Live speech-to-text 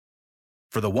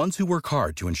For the ones who work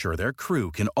hard to ensure their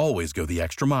crew can always go the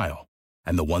extra mile,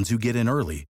 and the ones who get in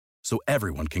early so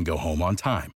everyone can go home on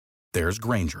time, there's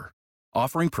Grainger,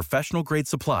 offering professional-grade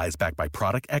supplies backed by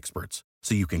product experts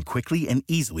so you can quickly and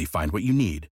easily find what you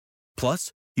need.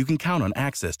 Plus, you can count on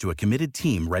access to a committed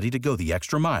team ready to go the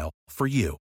extra mile for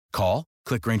you. Call,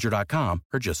 click Grainger.com,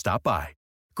 or just stop by.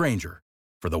 Grainger,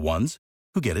 for the ones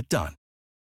who get it done.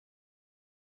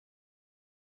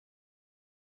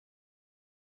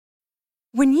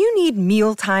 When you need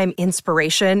mealtime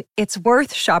inspiration, it's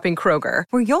worth shopping Kroger,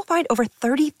 where you'll find over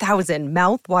 30,000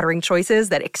 mouth-watering choices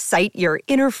that excite your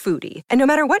inner foodie. And no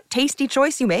matter what tasty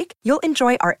choice you make, you'll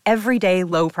enjoy our everyday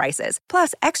low prices,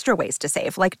 plus extra ways to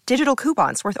save, like digital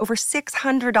coupons worth over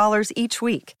 $600 each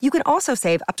week. You can also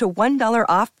save up to $1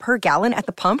 off per gallon at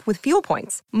the pump with fuel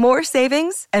points. More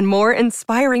savings and more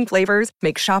inspiring flavors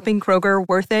make shopping Kroger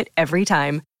worth it every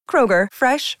time. Kroger,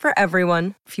 fresh for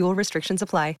everyone. Fuel restrictions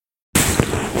apply.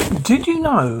 Did you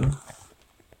know,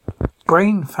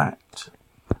 brain fact,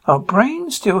 our brain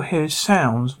still hears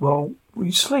sounds while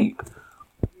we sleep,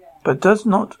 but does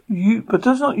not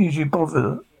usually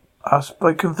bother us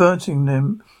by converting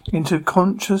them into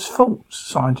conscious thoughts,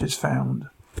 scientists found.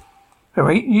 Their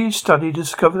 8-year study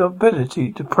discovered our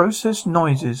ability to process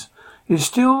noises is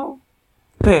still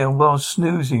there while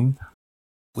snoozing.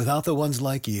 Without the ones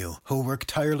like you, who work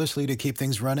tirelessly to keep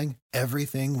things running,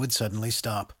 everything would suddenly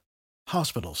stop.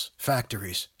 Hospitals,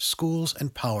 factories, schools,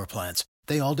 and power plants,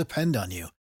 they all depend on you.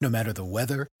 No matter the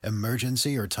weather,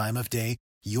 emergency, or time of day,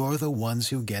 you're the ones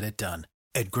who get it done.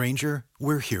 At Grainger,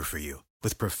 we're here for you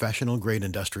with professional-grade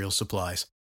industrial supplies.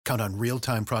 Count on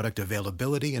real-time product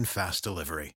availability and fast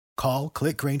delivery. Call,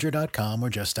 click Grainger.com, or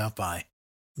just stop by.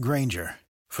 Grainger,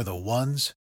 for the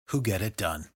ones who get it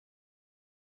done.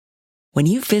 When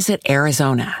you visit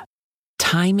Arizona,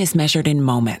 time is measured in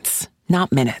moments,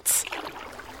 not minutes.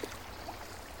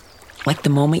 Like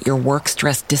the moment your work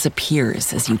stress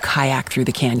disappears as you kayak through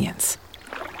the canyons.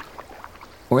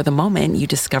 Or the moment you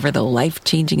discover the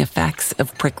life-changing effects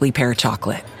of prickly pear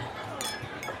chocolate.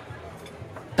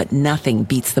 But nothing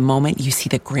beats the moment you see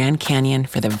the Grand Canyon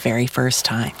for the very first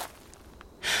time.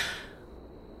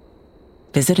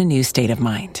 Visit a new state of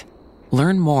mind.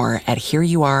 Learn more at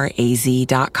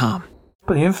hereyouareaz.com.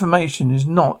 But the information is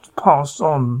not passed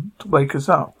on to wake us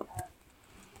up.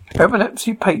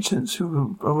 Epilepsy patients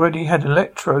who already had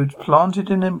electrodes planted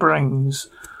in their brains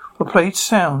were played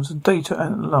sounds and data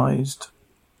analyzed.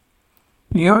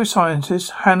 Neuroscientist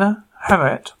Hannah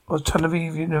Harrat of Tel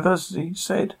Aviv University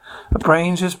said a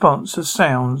brain's response to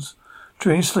sounds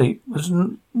during sleep was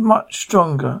much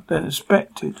stronger than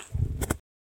expected.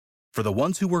 For the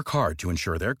ones who work hard to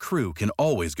ensure their crew can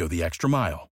always go the extra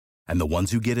mile, and the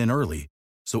ones who get in early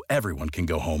so everyone can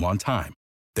go home on time,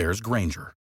 there's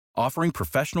Grainger, offering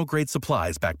professional-grade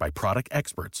supplies backed by product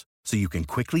experts so you can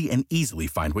quickly and easily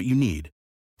find what you need.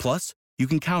 Plus, you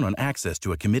can count on access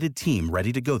to a committed team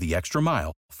ready to go the extra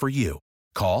mile for you.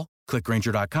 Call, click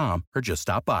Grainger.com, or just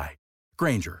stop by.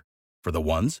 Grainger, for the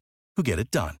ones who get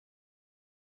it done.